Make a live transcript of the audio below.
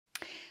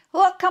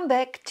Welcome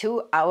back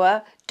to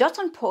our Dots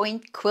On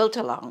Point Quilt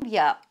Along. We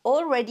are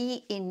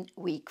already in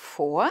week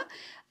 4.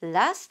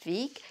 Last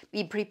week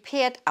we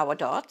prepared our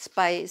dots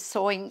by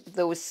sewing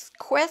those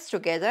squares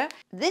together.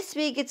 This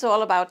week it's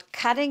all about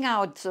cutting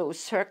out those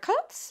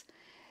circles,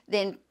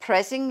 then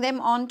pressing them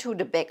onto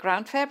the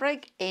background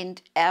fabric and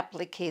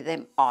applique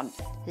them on.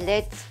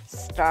 Let's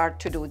start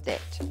to do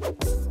that.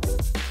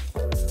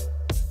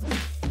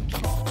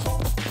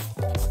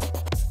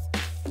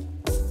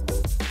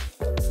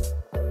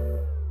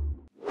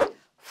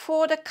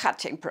 For the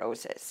cutting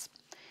process,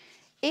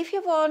 if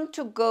you want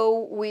to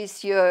go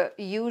with your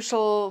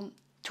usual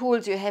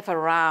tools you have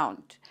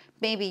around,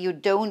 maybe you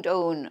don't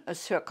own a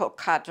circle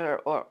cutter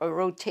or a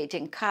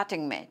rotating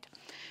cutting mat,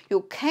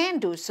 you can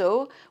do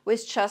so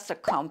with just a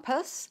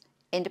compass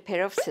and a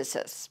pair of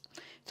scissors.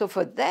 So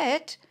for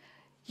that,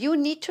 you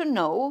need to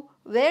know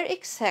where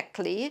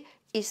exactly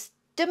is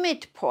the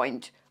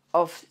midpoint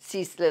of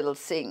this little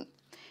thing.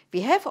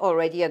 We have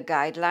already a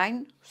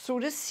guideline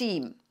through the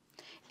seam.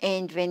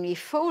 And when we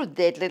fold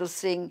that little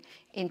thing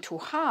into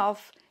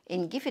half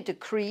and give it a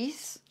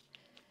crease,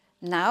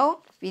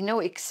 now we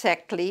know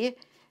exactly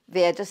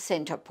where the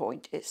center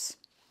point is.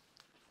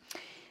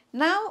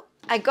 Now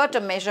I got a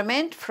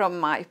measurement from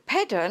my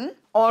pattern,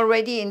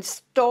 already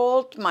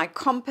installed my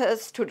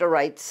compass to the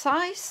right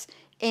size,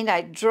 and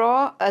I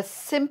draw a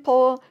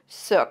simple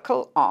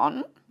circle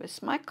on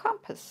with my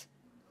compass.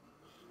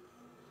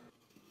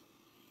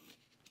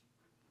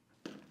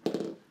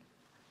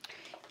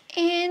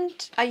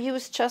 And I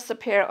use just a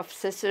pair of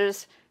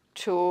scissors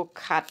to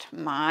cut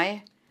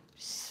my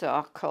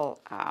circle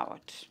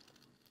out.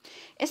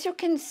 As you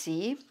can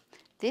see,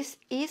 this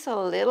is a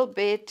little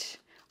bit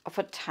of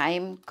a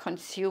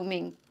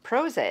time-consuming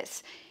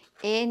process.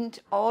 And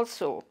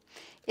also,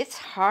 it's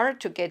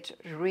hard to get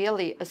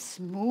really a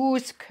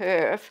smooth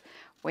curve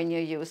when you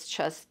use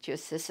just your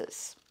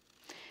scissors.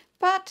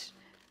 But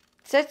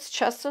that's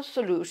just a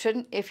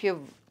solution if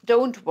you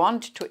don't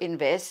want to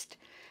invest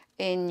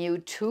in new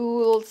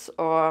tools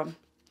or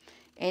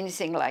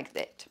anything like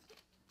that.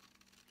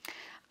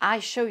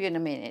 I'll show you in a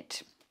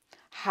minute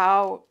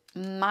how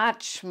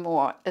much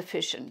more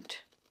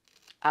efficient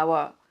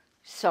our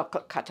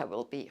circle cutter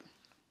will be.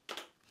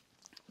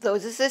 So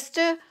this is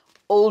the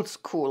old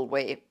school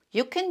way.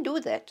 You can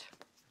do that.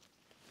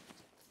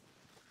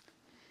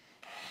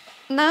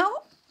 Now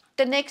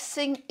the next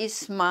thing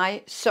is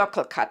my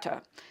circle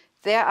cutter.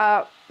 There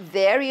are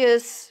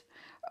various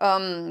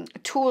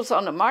tools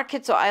on the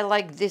market, so I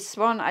like this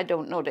one. I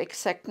don't know the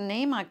exact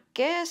name. I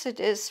guess it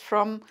is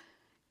from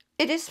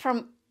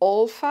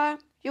Olfa.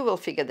 You will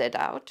figure that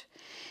out.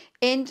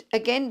 And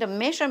again, the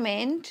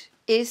measurement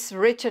is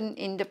written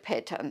in the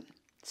pattern,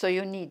 so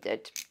you need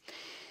it.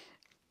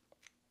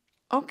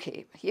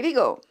 Okay, here we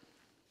go.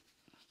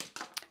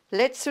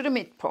 Let's do the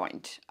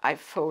midpoint. I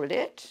fold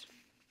it,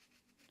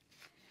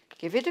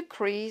 give it a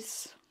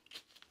crease,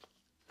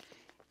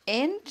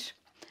 and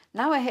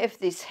now I have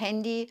this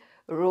handy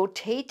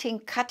rotating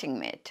cutting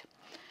mat,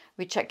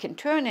 which I can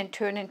turn and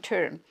turn and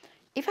turn.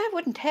 If I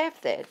wouldn't have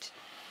that,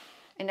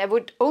 and I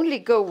would only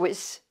go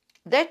with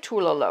that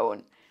tool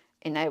alone,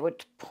 and I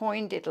would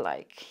point it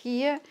like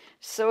here,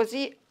 so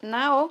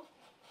now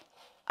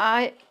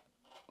I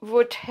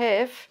would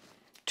have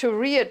to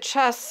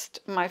readjust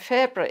my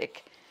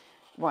fabric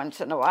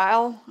once in a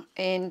while,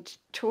 and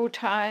 2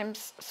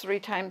 times, 3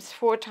 times,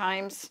 4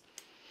 times.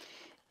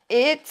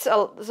 It's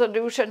a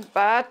solution,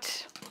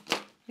 but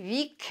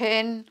we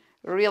can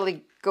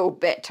really go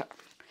better.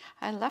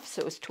 I love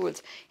those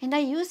tools, and I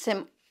use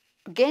them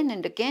again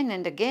and again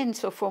and again,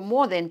 so for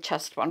more than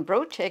just one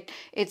project,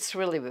 it's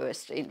really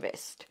worth the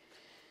invest.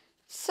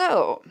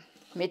 So,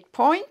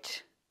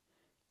 midpoint,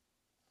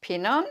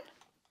 pin on,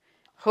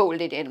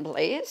 hold it in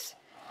place,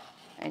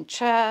 and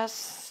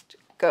just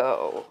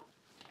go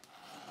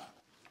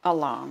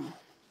along.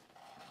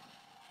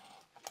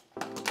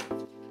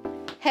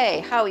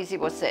 Hey, how easy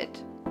was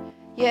that?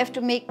 You have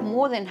to make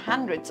more than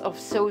hundreds of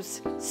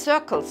those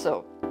circles,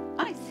 so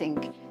I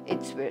think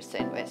it's worth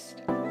the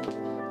invest.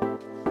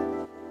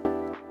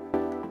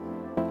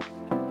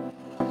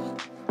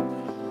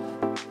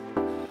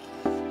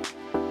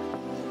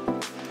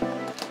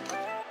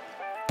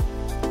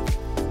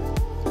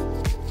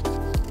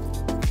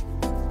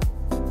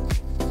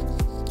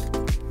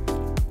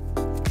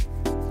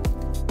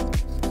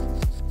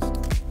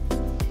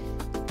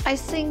 I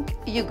think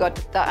you got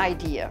the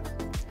idea.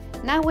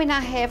 Now when I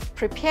have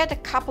prepared a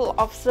couple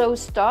of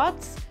those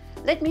dots,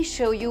 let me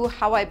show you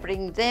how I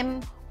bring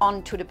them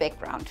onto the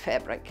background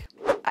fabric.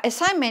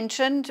 As I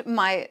mentioned,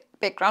 my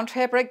background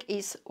fabric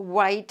is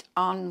white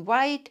on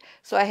white,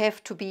 so I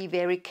have to be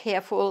very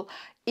careful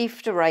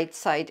if the right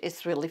side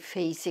is really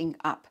facing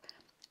up.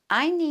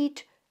 I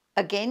need,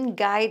 again,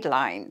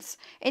 guidelines,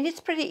 and it's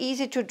pretty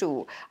easy to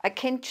do. I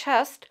can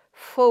just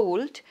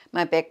fold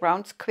my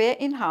background square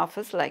in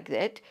halves like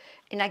that,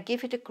 and I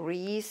give it a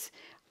crease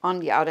on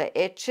the outer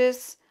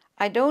edges.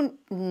 I don't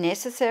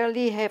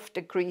necessarily have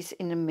the crease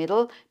in the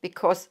middle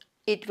because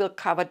it will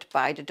covered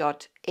by the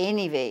dot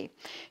anyway.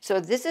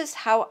 So this is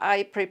how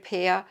I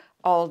prepare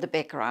all the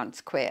background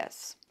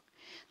squares.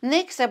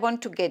 Next, I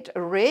want to get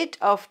rid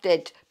of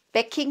that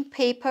backing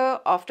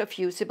paper of the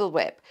fusible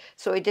web,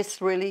 so it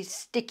is really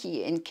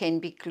sticky and can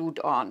be glued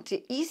on.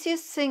 The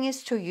easiest thing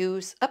is to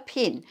use a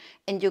pin,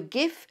 and you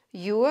give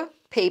your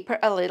paper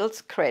a little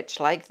scratch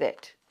like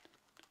that.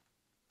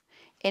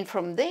 And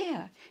from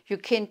there, you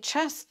can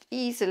just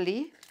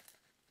easily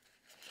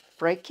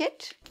break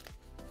it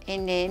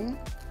and then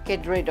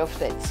get rid of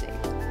that thing.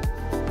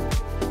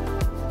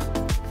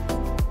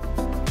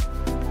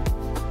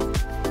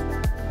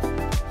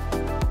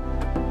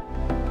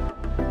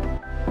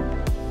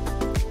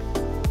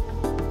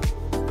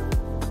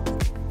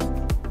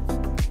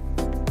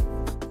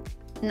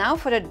 Now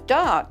for the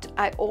dot,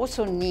 I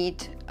also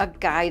need a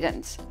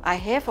guidance. I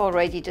have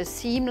already the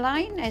seam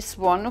line as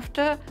one of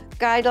the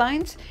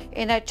guidelines,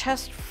 and I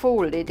just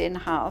fold it in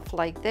half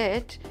like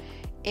that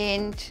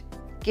and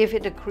give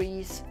it a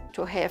crease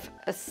to have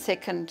a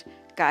second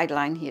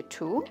guideline here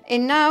too.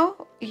 And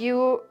now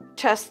you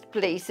just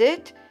place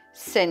it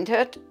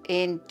centered,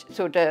 and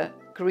so the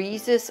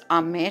creases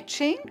are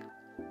matching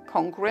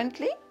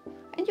congruently,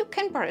 and you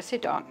can press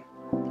it on.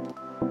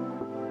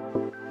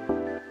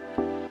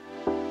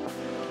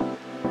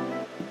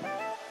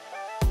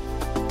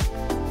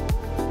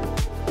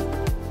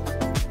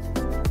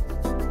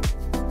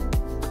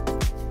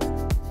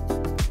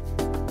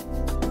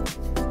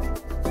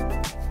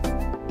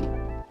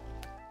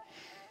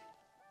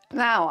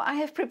 Now I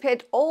have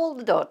prepared all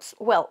the dots.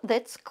 Well,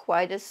 that's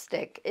quite a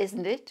stack,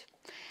 isn't it?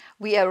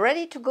 We are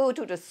ready to go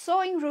to the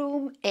sewing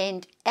room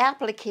and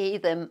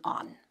applique them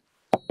on.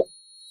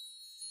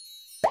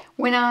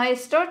 When I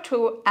start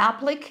to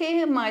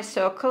applique my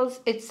circles,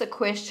 it's a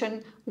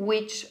question,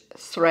 which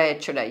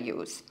thread should I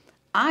use?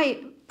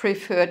 I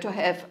prefer to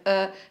have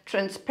a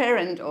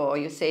transparent, or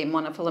you say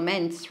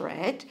monofilament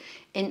thread,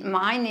 and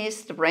mine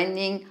is the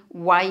branding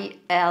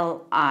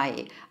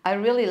YLI. I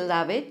really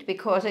love it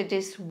because it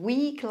is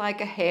weak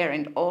like a hair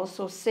and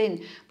also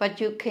thin,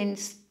 but you can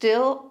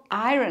still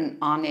iron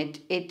on it.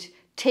 It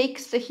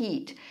takes the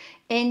heat,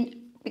 and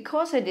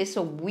because it is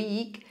so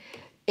weak,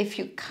 if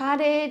you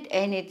cut it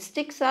and it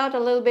sticks out a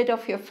little bit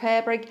of your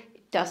fabric,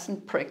 it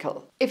doesn't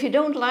prickle. If you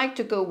don't like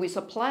to go with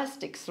a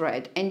plastic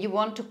thread and you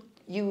want to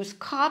use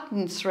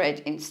cotton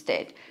thread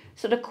instead,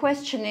 so the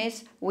question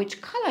is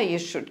which color you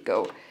should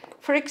go.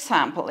 For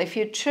example, if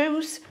you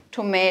choose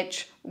to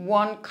match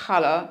one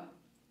color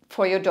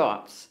for your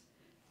dots,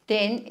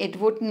 then it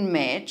wouldn't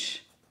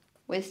match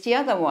with the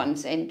other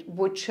ones and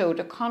would show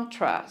the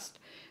contrast.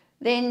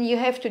 Then you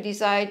have to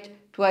decide,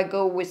 do I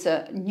go with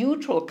a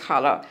neutral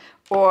color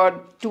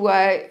or do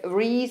I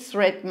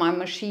re-thread my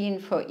machine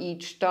for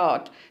each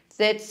dot?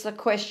 That's the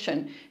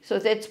question. So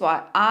that's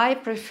why I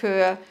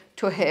prefer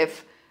to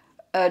have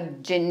a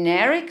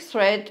generic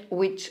thread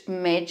which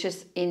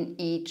matches in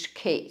each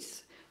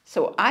case.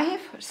 So I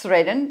have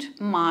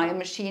threaded my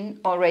machine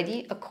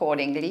already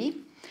accordingly,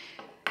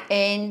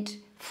 and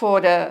for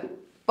the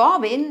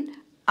bobbin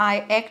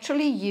I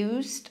actually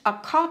used a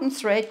cotton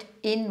thread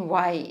in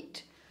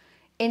white,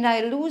 and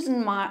I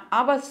loosen my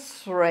other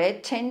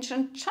thread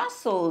tension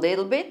just a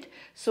little bit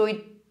so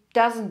it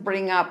doesn't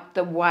bring up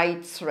the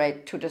white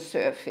thread to the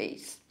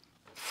surface.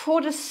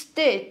 For the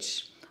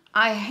stitch,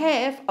 I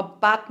have a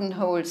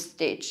buttonhole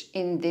stitch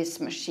in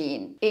this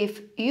machine. If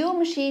your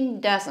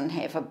machine doesn't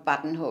have a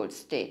buttonhole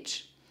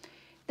stitch,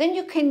 then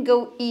you can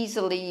go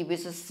easily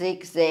with a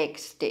zigzag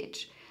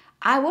stitch.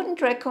 I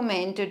wouldn't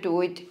recommend to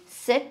do it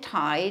set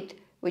tight,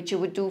 which you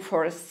would do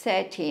for a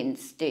satin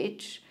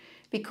stitch,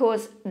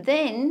 because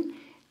then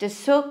the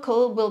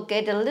circle will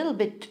get a little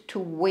bit too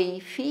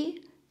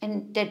wavy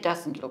and that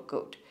doesn't look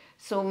good.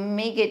 So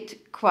make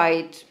it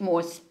quite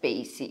more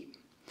spacey.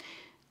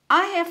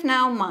 I have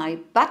now my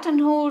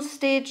buttonhole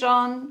stitch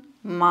on,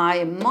 my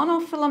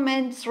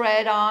monofilament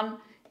thread on,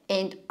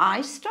 and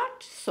I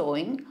start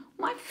sewing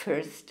my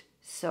first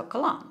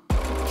circle on.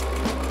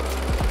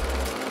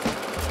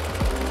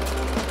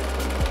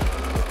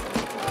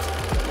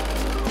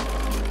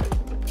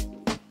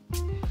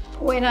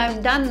 When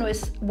I'm done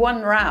with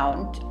one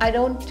round, I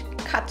don't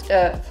cut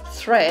the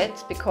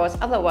threads because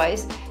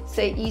otherwise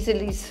they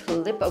easily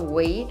slip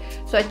away.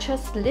 So I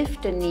just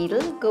lift the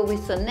needle, go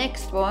with the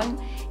next one,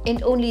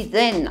 and only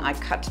then I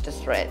cut the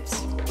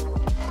threads.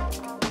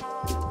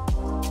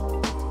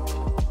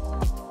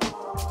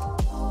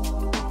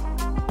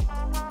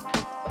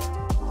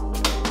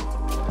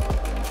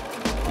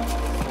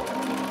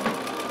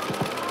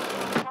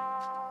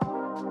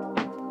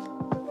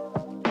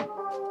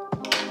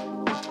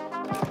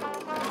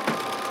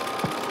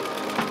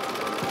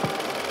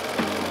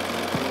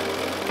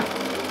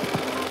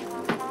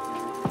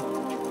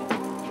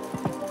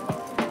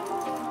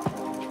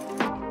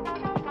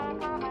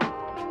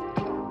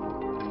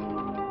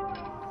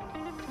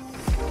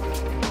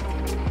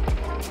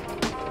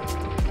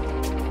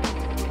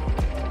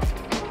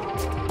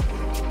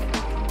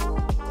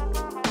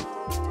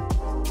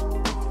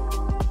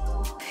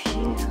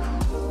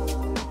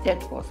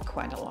 That was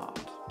quite a lot.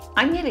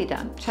 I'm nearly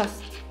done,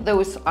 just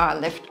those are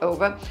left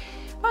over.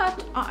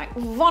 But I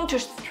want to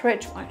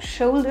stretch my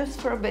shoulders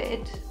for a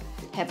bit.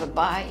 have a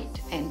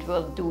bite, and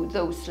we'll do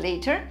those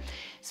later.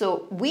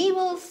 So we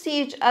will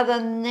see each other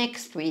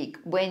next week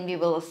when we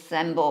will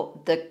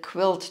assemble the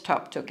quilt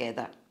top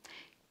together.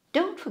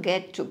 Don't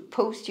forget to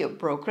post your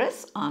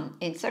progress on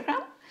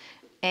Instagram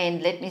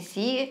and let me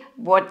see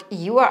what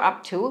you are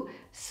up to,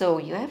 so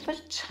you have a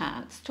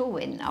chance to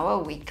win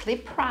our weekly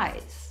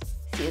prize.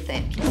 See you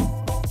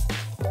then.